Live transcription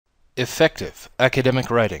Effective academic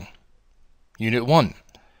writing. Unit 1.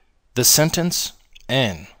 The sentence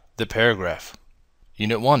and the paragraph.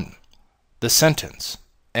 Unit 1. The sentence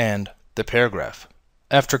and the paragraph.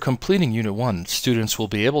 After completing Unit 1, students will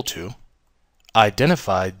be able to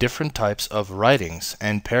identify different types of writings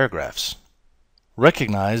and paragraphs,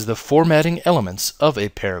 recognize the formatting elements of a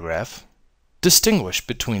paragraph, distinguish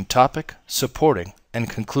between topic, supporting, and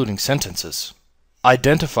concluding sentences,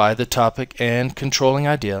 identify the topic and controlling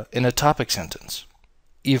idea in a topic sentence,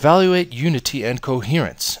 evaluate unity and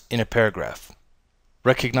coherence in a paragraph,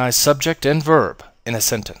 recognize subject and verb in a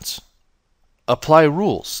sentence, apply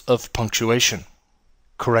rules of punctuation,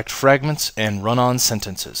 correct fragments and run-on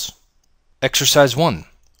sentences. Exercise 1.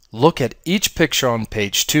 Look at each picture on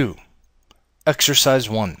page 2. Exercise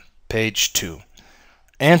 1, page 2.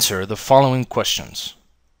 Answer the following questions.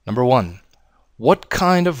 Number 1. What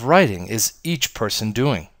kind of writing is each person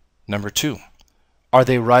doing? Number 2. Are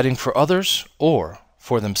they writing for others or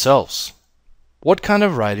for themselves? What kind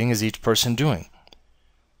of writing is each person doing?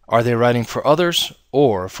 Are they writing for others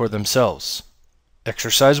or for themselves?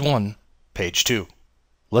 Exercise 1, page 2.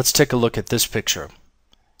 Let's take a look at this picture.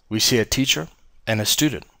 We see a teacher and a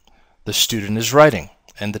student. The student is writing,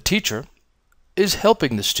 and the teacher is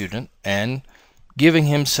helping the student and giving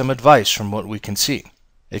him some advice from what we can see.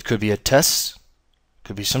 It could be a test,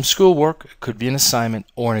 could be some schoolwork, it could be an assignment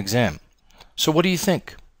or an exam. So what do you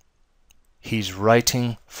think? He's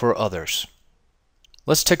writing for others.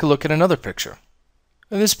 Let's take a look at another picture.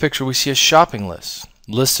 In this picture we see a shopping list.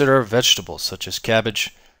 Listed are vegetables such as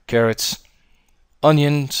cabbage, carrots,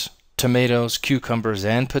 onions, tomatoes, cucumbers,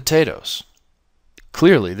 and potatoes.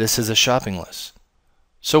 Clearly this is a shopping list.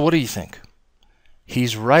 So what do you think?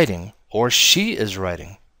 He's writing, or she is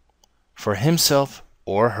writing, for himself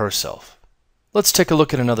or herself. Let's take a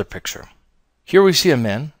look at another picture. Here we see a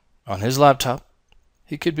man on his laptop.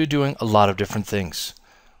 He could be doing a lot of different things,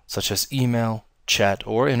 such as email, chat,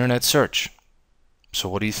 or internet search. So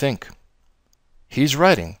what do you think? He's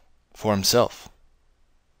writing for himself.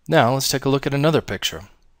 Now let's take a look at another picture.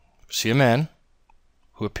 We see a man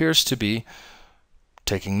who appears to be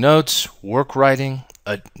taking notes, work writing,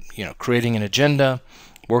 creating an agenda,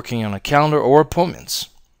 working on a calendar or appointments.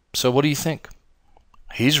 So what do you think?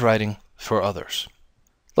 He's writing for others.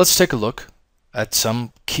 Let's take a look at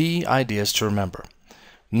some key ideas to remember.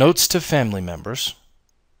 Notes to family members,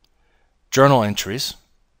 journal entries,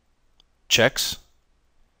 checks,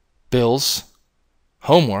 bills,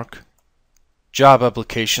 homework, job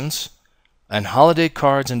applications, and holiday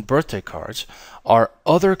cards and birthday cards are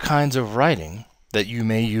other kinds of writing that you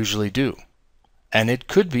may usually do. And it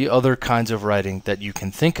could be other kinds of writing that you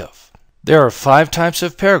can think of. There are 5 types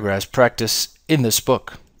of paragraphs practiced in this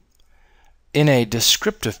book. In a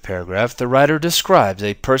descriptive paragraph, the writer describes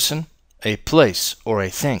a person, a place, or a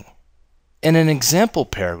thing. In an example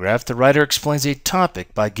paragraph, the writer explains a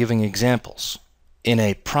topic by giving examples. In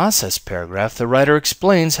a process paragraph, the writer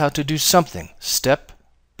explains how to do something step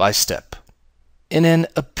by step. In an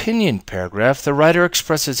opinion paragraph, the writer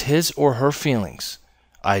expresses his or her feelings,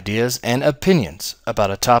 ideas, and opinions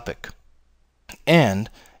about a topic. And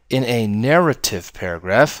in a narrative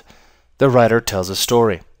paragraph, the writer tells a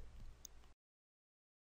story.